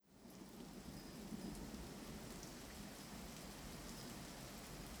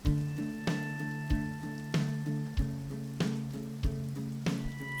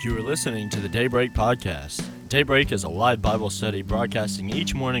You are listening to the Daybreak Podcast. Daybreak is a live Bible study broadcasting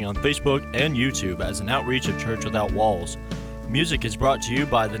each morning on Facebook and YouTube as an outreach of Church Without Walls. Music is brought to you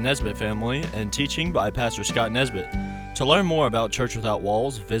by the Nesbitt family and teaching by Pastor Scott Nesbitt. To learn more about Church Without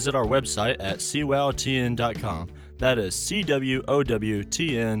Walls, visit our website at cwowtn.com. That is CWOWTN.com.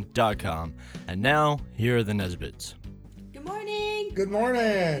 And now, here are the Nesbitts. Good morning. Good morning.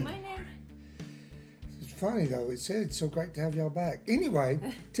 Good morning. It's funny though, it said it's so great to have y'all back. Anyway,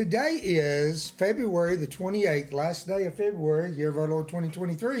 today is February the 28th, last day of February, year of our Lord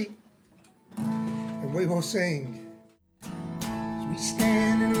 2023. And we will sing. As we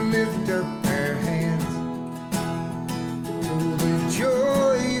stand and lift up our hands, for the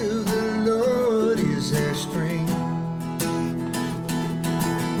joy of the Lord is our strength.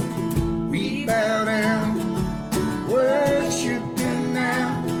 We bow down, worship Him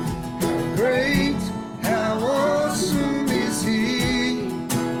now. How great, how awesome is He.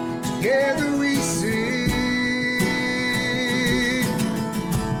 Together we sing.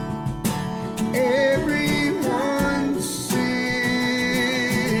 Everyone sing.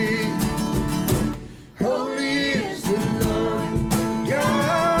 Holy is the Lord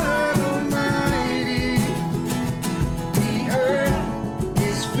God Almighty. The earth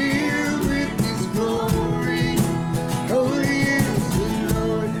is filled with His glory. Holy is the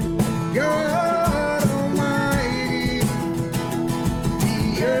Lord God Almighty.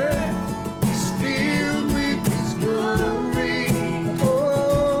 The earth is filled with His glory.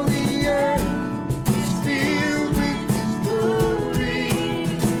 Oh, the earth is filled with His glory.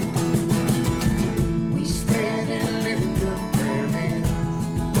 We stand and lift up our hands,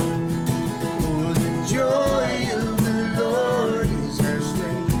 for the joy of the Lord is our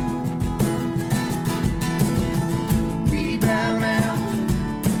strength. We bow down,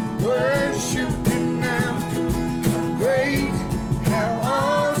 worship Him now. How great, how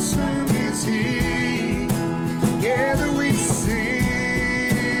awesome is He. Together we sing.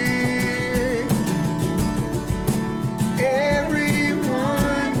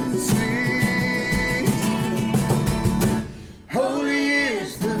 Everyone sing. Holy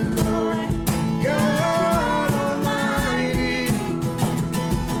is the Lord God Almighty.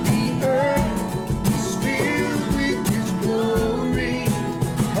 The earth is filled with His glory.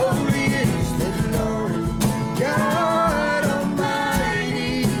 Holy is the Lord God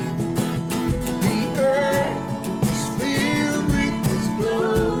Almighty. The earth is filled with His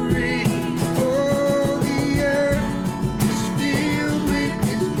glory. Oh, the earth is filled with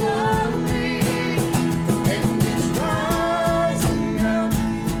His glory. And it's rising up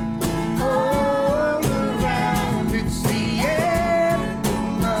all around. It's the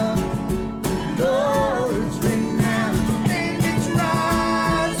anthem of the Lord's renown. And it's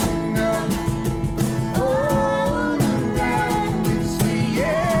rising up all around. It's the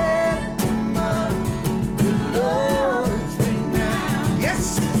anthem of the Lord's renown. Yes,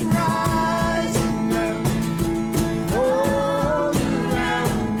 it's rising up all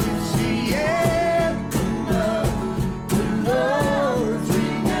around. It's the anthem of the Lord's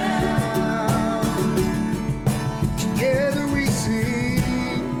renown. Together we sing.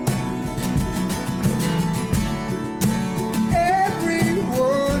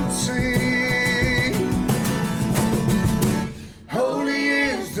 Everyone sing. Holy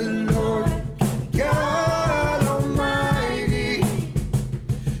is the Lord God Almighty.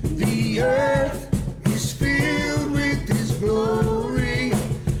 The earth is filled with His glory.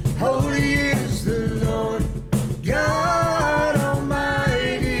 Holy is the Lord God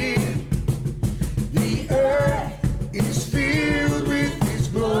Almighty. The earth is filled with His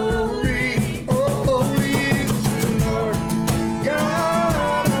glory. Oh, holy is the Lord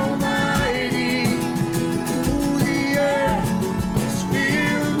God Almighty. Ooh, the earth is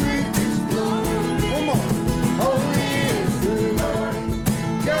filled with His glory. Come on. Holy is the Lord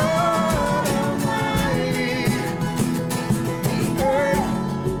God Almighty. The earth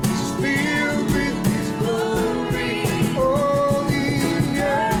is filled with His glory. Oh, the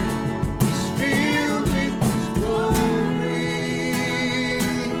earth is filled with His glory.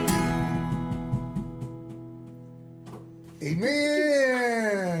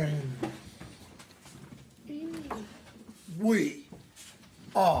 Amen. We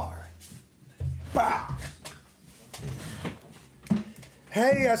are back.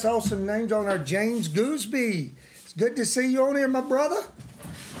 Hey, I saw some names on our James Gooseby. It's good to see you on here, my brother.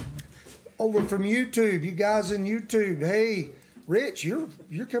 Over from YouTube, you guys in YouTube. Hey, Rich, you're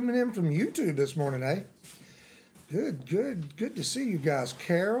coming in from YouTube this morning, eh? Good to see you guys.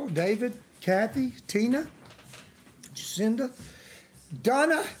 Carol, David, Kathy, Tina, Jacinda,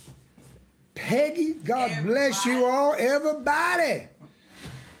 Donna, Peggy. God bless you all, everybody.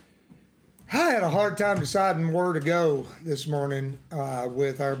 I had a hard time deciding where to go this morning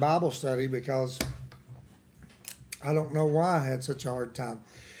with our Bible study because I don't know why I had such a hard time.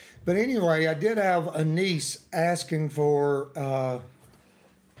 But anyway, I did have a niece asking for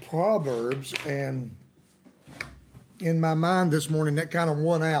Proverbs, and in my mind this morning, that kind of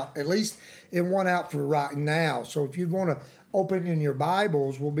won out. At least it won out for right now. So if you want to open in your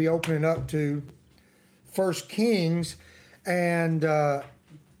Bibles, we'll be opening up to First Kings, and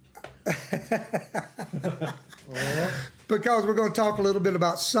because we're going to talk a little bit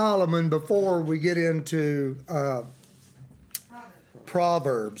about Solomon before we get into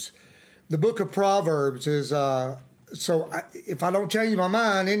Proverbs. The book of Proverbs is, if I don't change my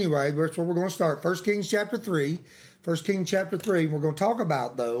mind anyway, that's where we're going to start. 1 Kings chapter 3. 1 Kings chapter 3. We're going to talk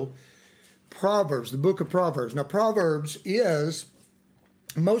about, though, Proverbs, the book of Proverbs. Now, Proverbs is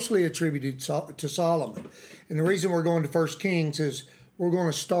mostly attributed to Solomon. And the reason we're going to 1 Kings is we're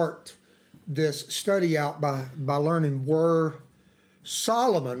going to start this study out by learning where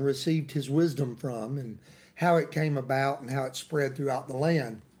Solomon received his wisdom from and how it came about and how it spread throughout the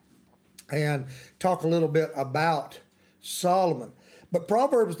land, and talk a little bit about Solomon. But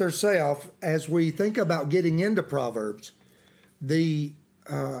Proverbs themselves, as we think about getting into Proverbs, the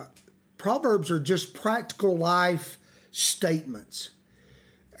Proverbs are just practical life statements.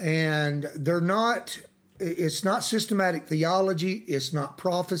 And it's not systematic theology, it's not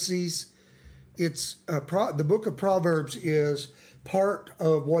prophecies. It's the book of Proverbs is part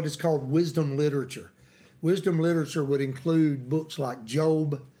of what is called wisdom literature. Wisdom literature would include books like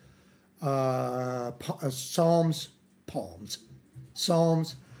Job, Psalms,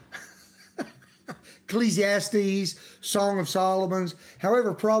 Ecclesiastes, Song of Solomon's.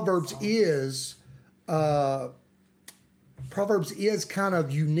 However, Proverbs is kind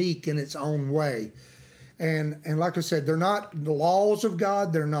of unique in its own way. And like I said, they're not the laws of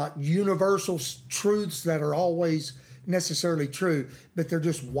God. They're not universal truths that are always necessarily true, but they're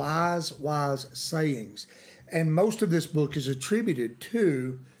just wise sayings. And most of this book is attributed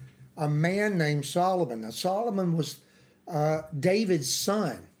to a man named Solomon. Now, Solomon was David's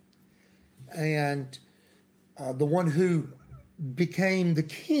son, and the one who became the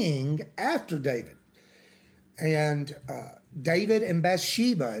king after David. And David and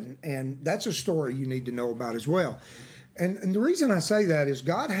Bathsheba, and that's a story you need to know about as well. And the reason I say that is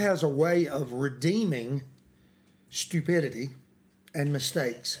God has a way of redeeming stupidity and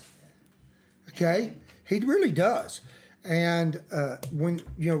mistakes. Okay? He really does. And when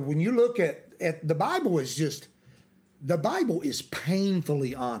you look at the Bible the Bible is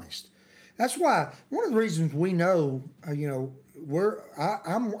painfully honest. That's why one of the reasons we know, I'm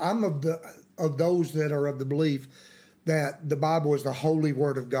of those that are of the belief that the Bible is the holy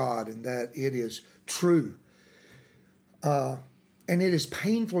word of God and that it is true. And it is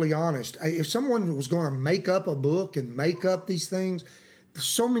painfully honest. If someone was going to make up a book and make up these things, there's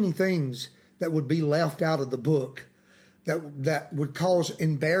so many things that would be left out of the book that would cause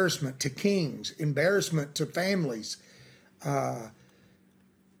embarrassment to kings, embarrassment to families. But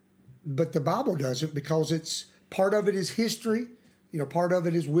the Bible doesn't, because it's part of it is history. Part of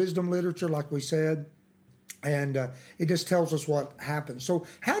it is wisdom literature, like we said, and it just tells us what happened. So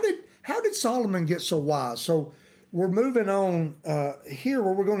how did Solomon get so wise? So we're moving on here.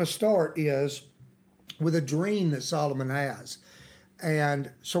 Where we're going to start is with a dream that Solomon has,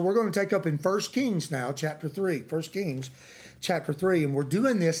 and so we're going to take up in 1 Kings now, chapter 3. 1 Kings, chapter 3, and we're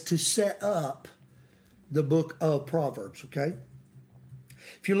doing this to set up the book of Proverbs. Okay,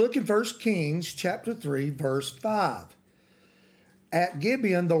 if you look in 1 Kings, chapter 3, verse 5. At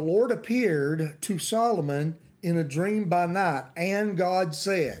Gibeon, the Lord appeared to Solomon in a dream by night, and God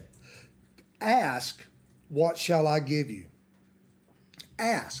said, "Ask, what shall I give you?"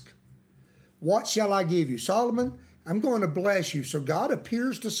 Ask, what shall I give you? Solomon, I'm going to bless you. So God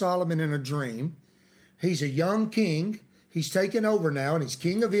appears to Solomon in a dream. He's a young king. He's taken over now, and he's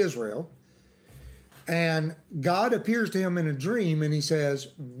king of Israel. And God appears to him in a dream, and he says,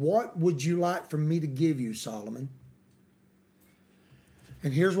 "What would you like for me to give you, Solomon?"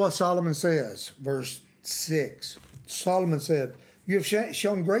 And here's what Solomon says, verse 6. Solomon said, "You have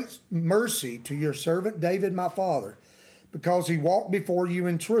shown great mercy to your servant David, my father, because he walked before you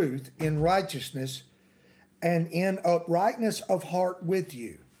in truth, in righteousness, and in uprightness of heart with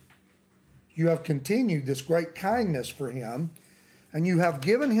you. You have continued this great kindness for him, and you have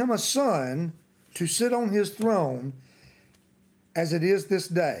given him a son to sit on his throne as it is this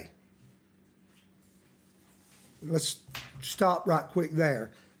day." Let's stop right quick there.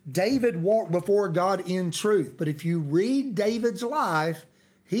 David walked before God in truth, but if you read David's life,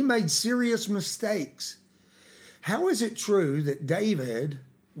 he made serious mistakes. How is it true that David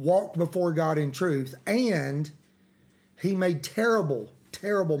walked before God in truth, and he made terrible,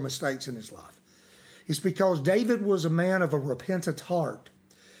 terrible mistakes in his life. It's because David was a man of a repentant heart.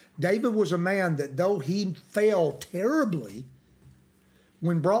 David was a man that though he fell terribly,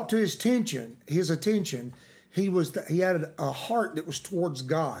 when brought to his attention, he had a heart that was towards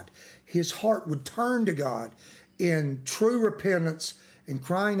God. His heart would turn to God in true repentance and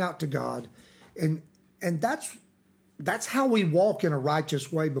crying out to God. And that's how we walk in a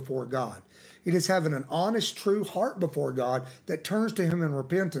righteous way before God. It is having an honest, true heart before God that turns to him in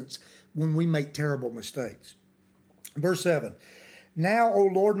repentance when we make terrible mistakes. Verse 7. Now, O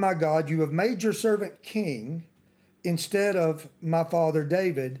Lord my God, you have made your servant king instead of my father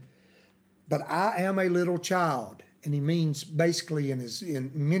David, but I am a little child. And he means basically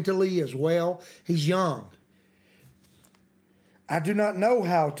in mentally as well. He's young. I do not know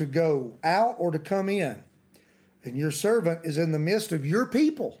how to go out or to come in. And your servant is in the midst of your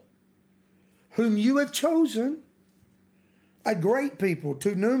people, whom you have chosen, a great people,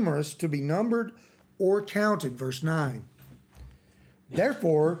 too numerous to be numbered or counted. Verse 9.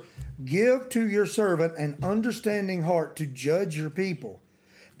 Therefore, give to your servant an understanding heart to judge your people,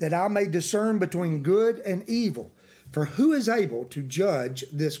 that I may discern between good and evil. For who is able to judge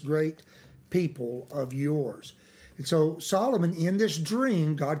this great people of yours? And so Solomon, in this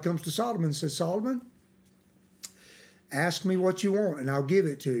dream, God comes to Solomon and says, Solomon, ask me what you want and I'll give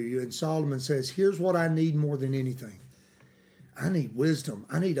it to you. And Solomon says, here's what I need more than anything. I need wisdom.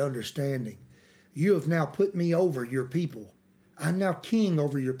 I need understanding. You have now put me over your people. I'm now king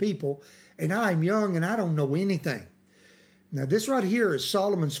over your people, and I'm young and I don't know anything. Now, this right here is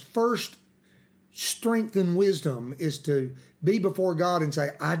Solomon's first strength and wisdom, is to be before God and say,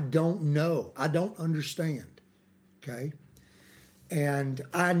 I don't know. I don't understand. Okay? And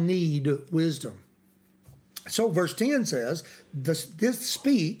I need wisdom. So verse 10 says, this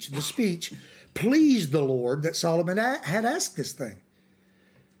speech pleased the Lord that Solomon had asked this thing.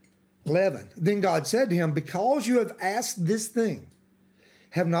 11. Then God said to him, because you have asked this thing,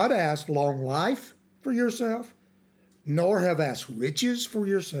 have not asked long life for yourself, nor have asked riches for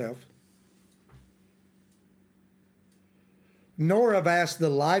yourself, nor have asked the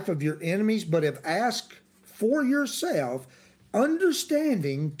life of your enemies, but have asked for yourself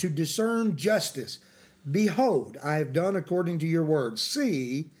understanding to discern justice. Behold, I have done according to your word.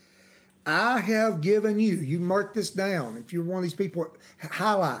 See, I have given you. You mark this down. If you're one of these people,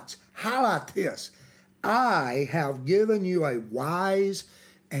 highlight this. I have given you a wise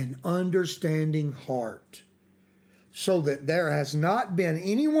and understanding heart, so that there has not been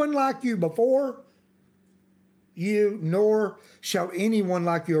anyone like you before you, nor shall anyone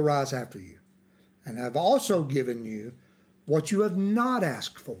like you arise after you. And I've also given you what you have not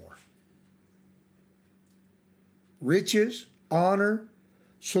asked for: riches, honor,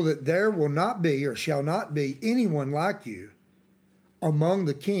 so that there will not be or shall not be anyone like you among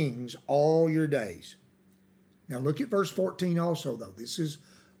the kings all your days. Now look at verse 14 also, though. This is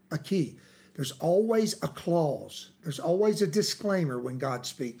a key. There's always a clause. There's always a disclaimer when God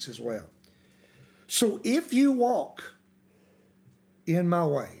speaks as well. So if you walk in my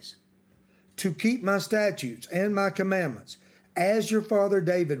ways, to keep my statutes and my commandments, as your father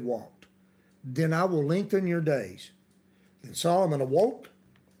David walked, then I will lengthen your days. Then Solomon awoke,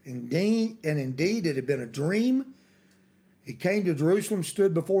 indeed it had been a dream. He came to Jerusalem,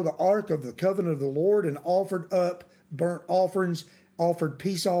 stood before the ark of the covenant of the Lord, and offered up burnt offerings, offered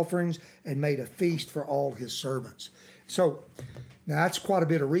peace offerings, and made a feast for all his servants. So, now that's quite a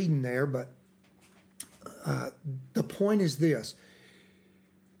bit of reading there, but the point is this.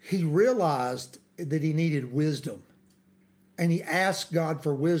 He realized that he needed wisdom, and he asked God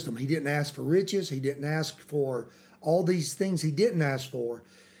for wisdom. He didn't ask for riches. He didn't ask for all these things he didn't ask for.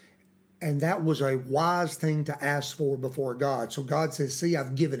 And that was a wise thing to ask for before God. So God says, see,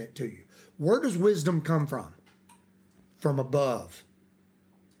 I've given it to you. Where does wisdom come from? From above.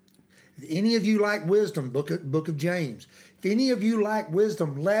 If any of you lack wisdom, book of James. If any of you lack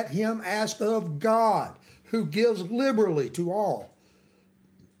wisdom, let him ask of God, who gives liberally to all.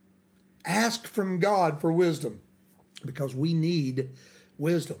 Ask from God for wisdom, because we need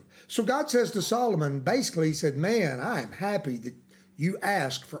wisdom. So God says to Solomon, basically, he said, man, I am happy that you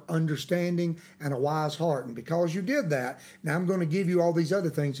asked for understanding and a wise heart. And because you did that, now I'm going to give you all these other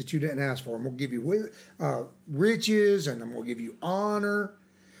things that you didn't ask for. I'm going to give you riches, and I'm going to give you honor.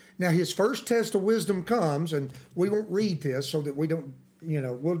 Now, his first test of wisdom comes, and we won't read this so that we don't,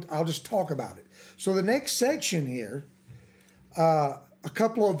 I'll just talk about it. So the next section here, a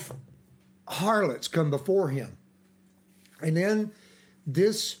couple of harlots come before him. And then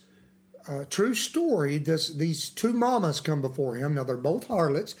this true story. These two mamas come before him. Now they're both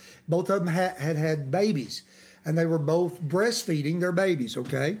harlots. Both of them had babies, and they were both breastfeeding their babies.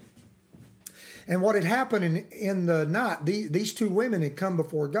 Okay. And what had happened in the night, these two women had come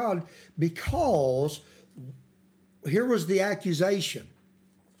before God because here was the accusation.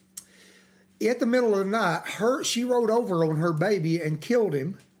 At the middle of the night, she rode over on her baby and killed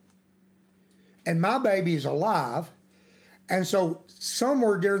him. And my baby is alive. And so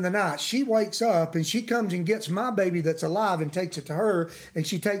somewhere during the night, she wakes up and she comes and gets my baby that's alive and takes it to her. And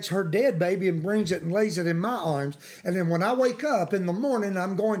she takes her dead baby and brings it and lays it in my arms. And then when I wake up in the morning,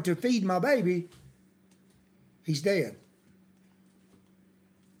 I'm going to feed my baby. He's dead.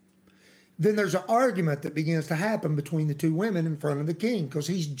 Then there's an argument that begins to happen between the two women in front of the king because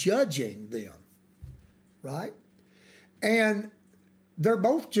he's judging them, right? And they're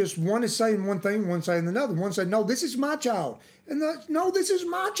both just, one is saying one thing, one saying another. One saying, no, this is my child. And no, this is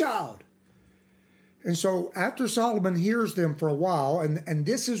my child. And so after Solomon hears them for a while, and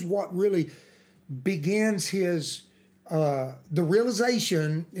this is what really begins his, the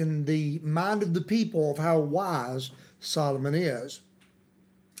realization in the mind of the people of how wise Solomon is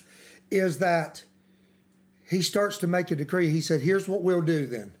that he starts to make a decree. He said, here's what we'll do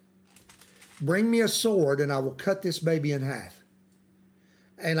then. Bring me a sword and I will cut this baby in half.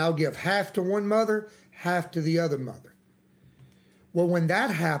 And I'll give half to one mother, half to the other mother. Well, when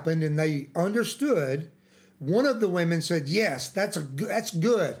that happened and they understood, one of the women said, yes, that's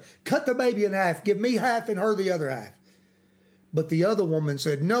good. Cut the baby in half. Give me half and her the other half. But the other woman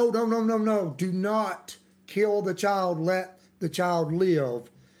said, no. Do not kill the child. Let the child live.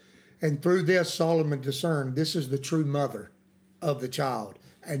 And through this, Solomon discerned this is the true mother of the child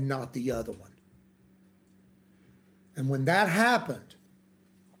and not the other one. And when that happened,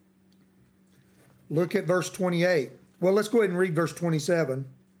 look at verse 28. Well, let's go ahead and read verse 27.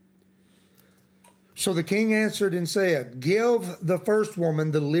 So the king answered and said, give the first woman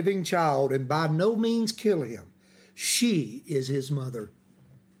the living child and by no means kill him. She is his mother.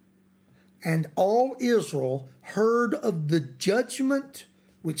 And all Israel heard of the judgment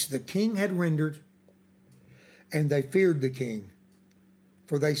which the king had rendered, and they feared the king,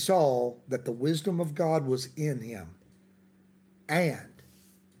 for they saw that the wisdom of God was in him and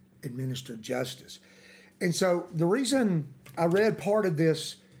administered justice. And so the reason I read part of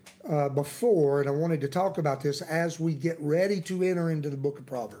this before, and I wanted to talk about this as we get ready to enter into the book of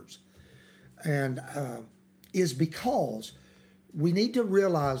Proverbs, and is because we need to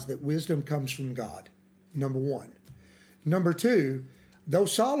realize that wisdom comes from God, number one. Number two, though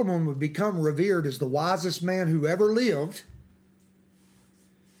Solomon would become revered as the wisest man who ever lived,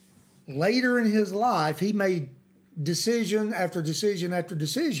 later in his life, he made decision after decision after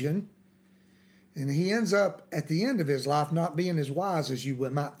decision, and he ends up at the end of his life not being as wise as you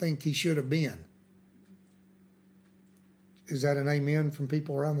might think he should have been. Is that an amen from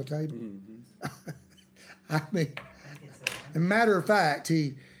people around the table? Mm-hmm. I mean, as a matter of fact,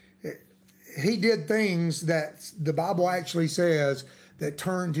 he did things that the Bible actually says that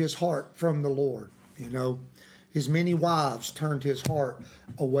turned his heart from the Lord. You know, his many wives turned his heart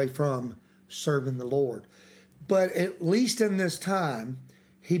away from serving the Lord. But at least in this time,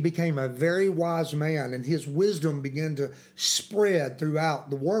 he became a very wise man, and his wisdom began to spread throughout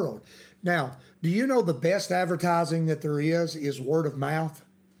the world. Now, do you know the best advertising that there is word of mouth?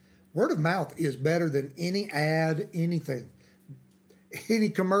 Word of mouth is better than any ad, anything, any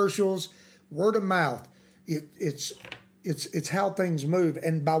commercials. Word of mouth, it's how things move.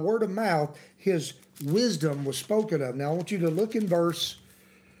 And by word of mouth, his wisdom was spoken of. Now, I want you to look in verse,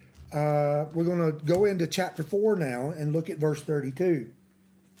 we're going to go into chapter 4 now and look at verse 32.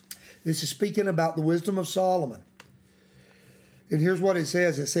 This is speaking about the wisdom of Solomon. And here's what it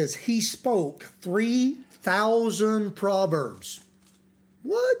says. It says, he spoke 3,000 proverbs.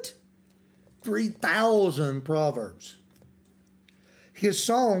 What? 3,000 proverbs. His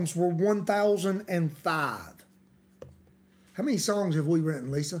songs were 1,005. How many songs have we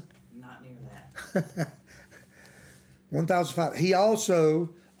written, Lisa? Not near that. 1,005. He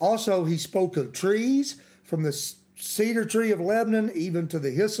he spoke of trees, from the cedar tree of Lebanon, even to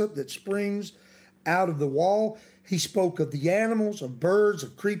the hyssop that springs out of the wall. He spoke of the animals, of birds,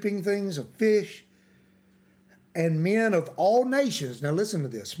 of creeping things, of fish, and men of all nations. Now listen to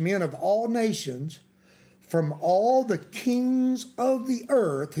this. Men of all nations, from all the kings of the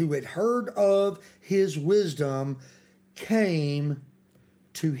earth who had heard of his wisdom, came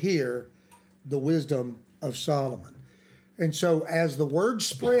to hear the wisdom of Solomon. And so as the word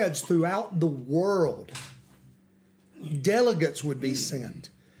spreads throughout the world, delegates would be sent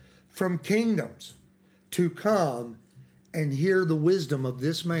from kingdoms to come and hear the wisdom of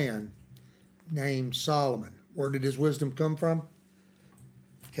this man named Solomon. Where did his wisdom come from?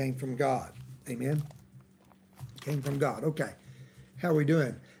 Came from God. Amen. Came from God. Okay. How are we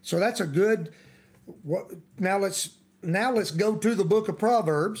doing? So that's a good. Now let's go to the book of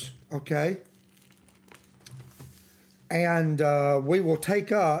Proverbs. Okay. And we will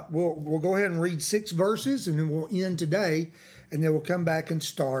take up. We'll go ahead and read 6 verses, and then we'll end today, and then we'll come back and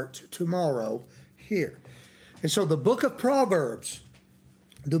start tomorrow here. And so the book of Proverbs.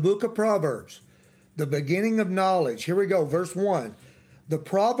 The book of Proverbs. The beginning of knowledge. Here we go. Verse 1. The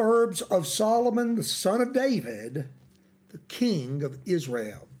Proverbs of Solomon, the son of David, the king of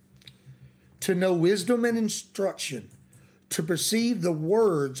Israel. To know wisdom and instruction, to perceive the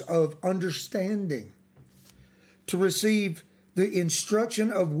words of understanding, to receive the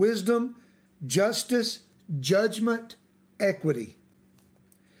instruction of wisdom, justice, judgment, equity,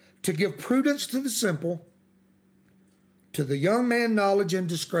 to give prudence to the simple, to the young man knowledge and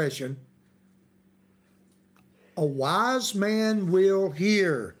discretion. A wise man will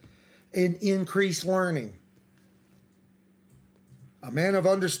hear and increase learning. A man of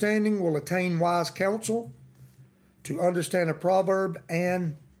understanding will attain wise counsel, to understand a proverb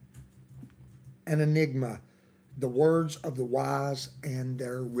and an enigma, the words of the wise and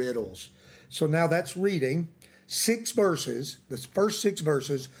their riddles. So now that's reading 6 verses, the first 6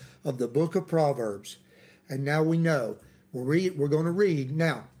 verses of the book of Proverbs. And now we know. We're going to read.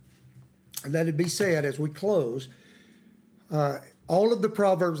 Now, let it be said as we close, all of the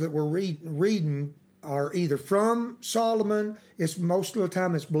Proverbs that we're reading are either from Solomon. It's most of the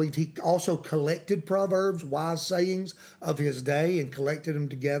time it's believed he also collected Proverbs, wise sayings of his day, and collected them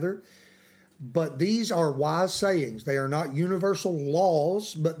together. But these are wise sayings. They are not universal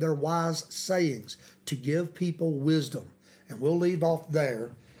laws, but they're wise sayings to give people wisdom. And we'll leave off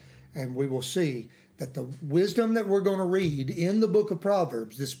there, and we will see that the wisdom that we're going to read in the book of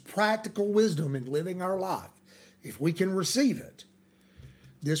Proverbs, this practical wisdom in living our life, if we can receive it,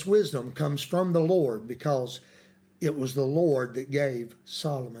 this wisdom comes from the Lord, because it was the Lord that gave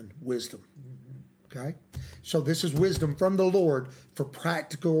Solomon wisdom. Okay? So this is wisdom from the Lord for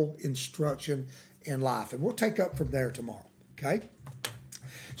practical instruction in life. And we'll take up from there tomorrow. Okay?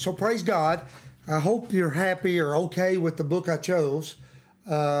 So praise God. I hope you're happy or okay with the book I chose.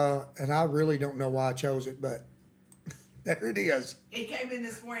 And I really don't know why I chose it, but there it is. He came in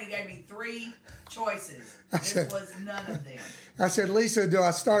this morning and gave me 3 choices. This was none of them. I said, Lisa, do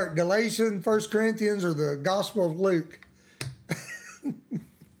I start Galatians, 1 Corinthians, or the Gospel of Luke?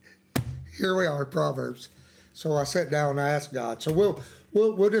 Here we are, Proverbs. So I sat down and I asked God. So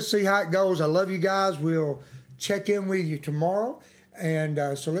we'll just see how it goes. I love you guys. We'll check in with you tomorrow.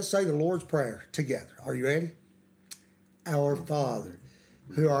 And so let's say the Lord's Prayer together. Are you ready? Our Father,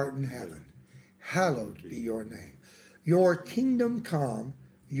 who art in heaven, hallowed be your name. Your kingdom come,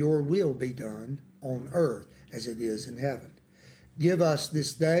 your will be done on earth as it is in heaven. Give us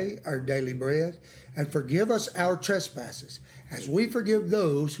this day our daily bread, and forgive us our trespasses, as we forgive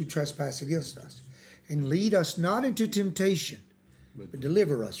those who trespass against us. And lead us not into temptation, but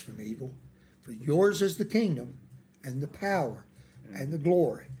deliver us from evil. For yours is the kingdom, and the power, and the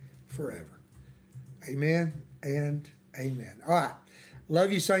glory forever. Amen and amen. All right.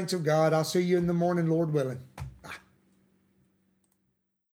 Love you, saints of God. I'll see you in the morning, Lord willing.